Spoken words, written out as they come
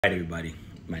Hi everybody,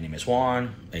 my name is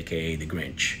Juan, aka the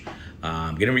Grinch.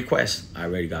 Getting requests. I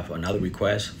already got another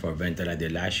request for an event that I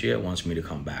did last year. It wants me to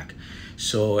come back.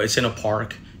 So it's in a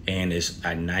park and it's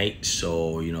at night.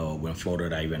 So we're in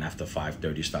Florida. Even after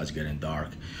 5:30 starts getting dark.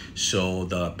 So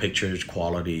the pictures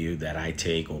quality that I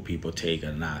take or people take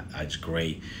are not it's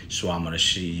great. So I'm gonna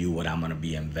show you what I'm gonna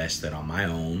be invested on my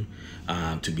own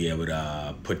to be able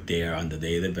to put there on the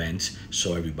day of the event,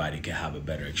 so everybody can have a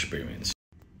better experience.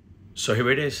 So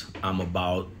here it is. I'm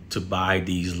about to buy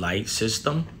these light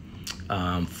system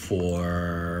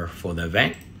for the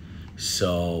event.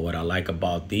 So what I like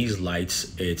about these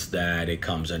lights, it's that it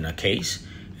comes in a case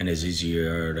and it's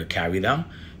easier to carry them.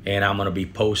 And I'm gonna be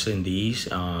posting these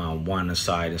one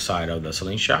side of the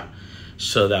slingshot,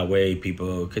 so that way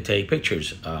people could take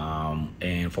pictures.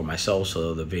 And for myself,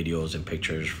 so the videos and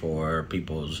pictures for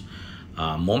people's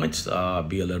moments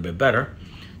be a little bit better.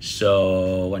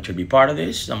 So I want you to be part of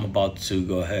this. I'm about to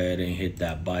go ahead and hit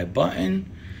that buy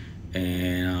button,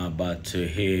 and I'm about to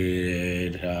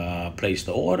hit place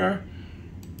the order,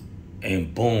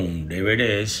 and boom, there it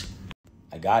is.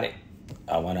 I got it.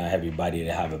 I want everybody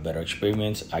to have a better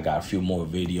experience. I got a few more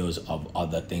videos of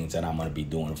other things that I'm going to be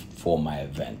doing for my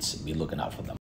events. Be looking out for them.